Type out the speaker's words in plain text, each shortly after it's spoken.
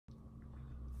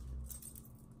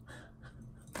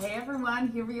Hey everyone,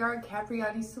 here we are at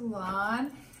Capriati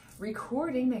Salon,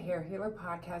 recording the Hair Healer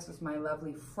podcast with my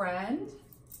lovely friend,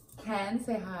 Ken.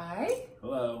 Say hi.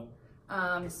 Hello.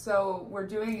 So we're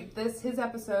doing this, his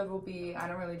episode will be, I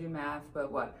don't really do math,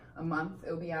 but what, a month?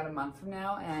 It'll be out a month from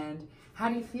now. And how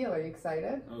do you feel? Are you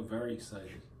excited? Oh, very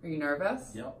excited. Are you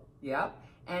nervous? Yep. Yep.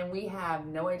 And we have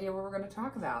no idea what we're going to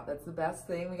talk about. That's the best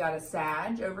thing. We got a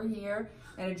Sag over here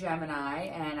and a Gemini,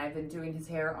 and I've been doing his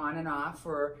hair on and off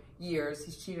for years.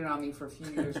 He's cheated on me for a few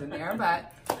years in there,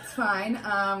 but it's fine.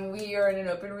 We are in an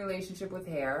open relationship with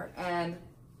hair, and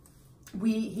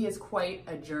he is quite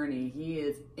a journey. He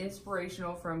is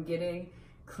inspirational from getting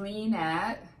clean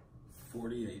at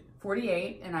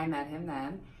 48, and I met him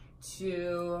then,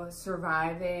 to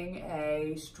surviving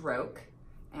a stroke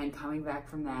and coming back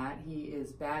from that. He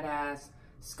is badass,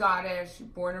 Scottish,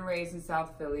 born and raised in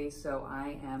South Philly, so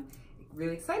I am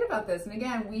really excited about this. And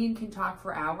again, we can talk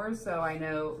for hours, so I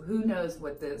know, who knows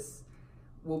what this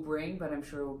will bring, but I'm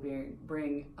sure it will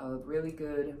bring a really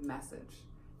good message.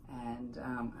 And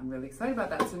I'm really excited about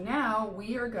that. So now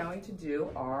we are going to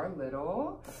do our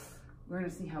little, we're gonna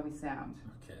see how we sound.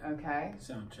 Okay?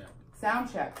 Sound check.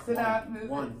 Sound check. Sit up, move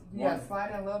it. Yeah, one.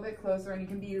 slide in a little bit closer, and you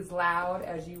can be as loud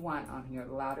as you want on here.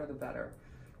 The louder, the better.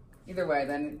 Either way,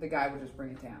 then the guy will just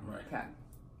bring it down. Right. Okay.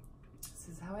 This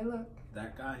is how I look.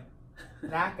 That guy?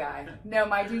 That guy. No,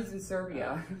 my dude's in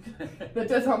Serbia. That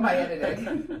does all my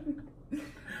editing.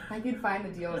 I can find the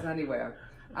deals anywhere.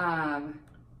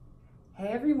 Hey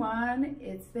everyone,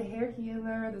 it's the Hair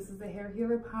Healer. This is the Hair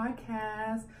Healer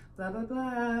podcast. Blah, blah,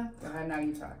 blah. Go ahead, now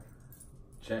you talk.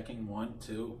 Checking 1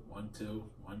 2 1 2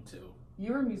 1 2.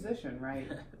 You were a musician, right?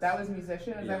 That was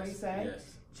musician, is that what you say? Yes.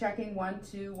 Checking 1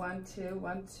 2 1 2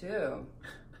 1 2.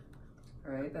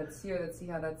 All right, let's see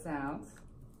how that sounds.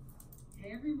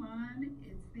 Hey everyone,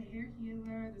 it's the Hair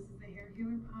Healer. This is the Hair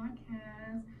Healer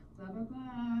podcast. Blah blah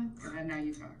blah. Go ahead, now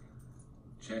you talk.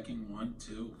 Checking 1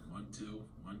 2 1 2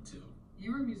 1 2.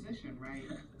 You were a musician, right?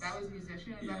 That was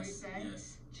musician, is that what you say?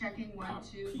 Yes. Checking 1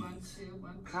 2 1 2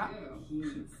 1 2. Pop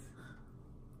keys.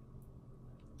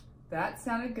 That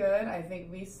sounded good. I think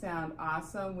we sound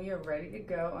awesome. We are ready to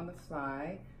go on the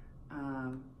fly.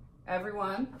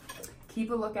 Everyone, keep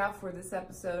a lookout for this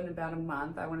episode in about a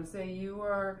month. I want to say you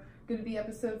are going to be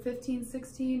episode 15,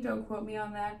 16. Don't quote me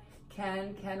on that.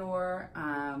 Ken or.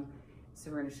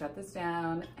 So we're going to shut this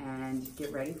down and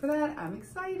get ready for that. I'm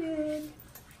excited.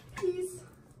 Peace.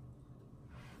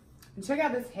 And check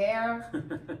out this hair.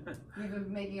 We've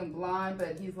been making him blonde,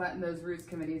 but he's letting those roots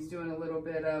come in. He's doing a little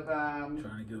bit of trying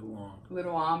to get along.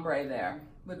 Little ombre there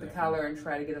with the color and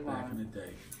try to get along. Back in the day.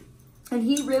 And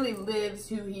he really lives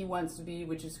who he wants to be,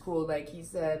 which is cool. Like he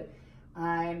said,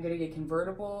 I'm gonna get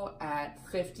convertible at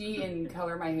 50 and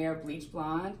color my hair bleach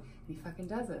blonde. And he fucking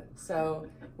does it. So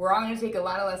we're all gonna take a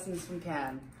lot of lessons from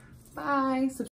Ken. Bye.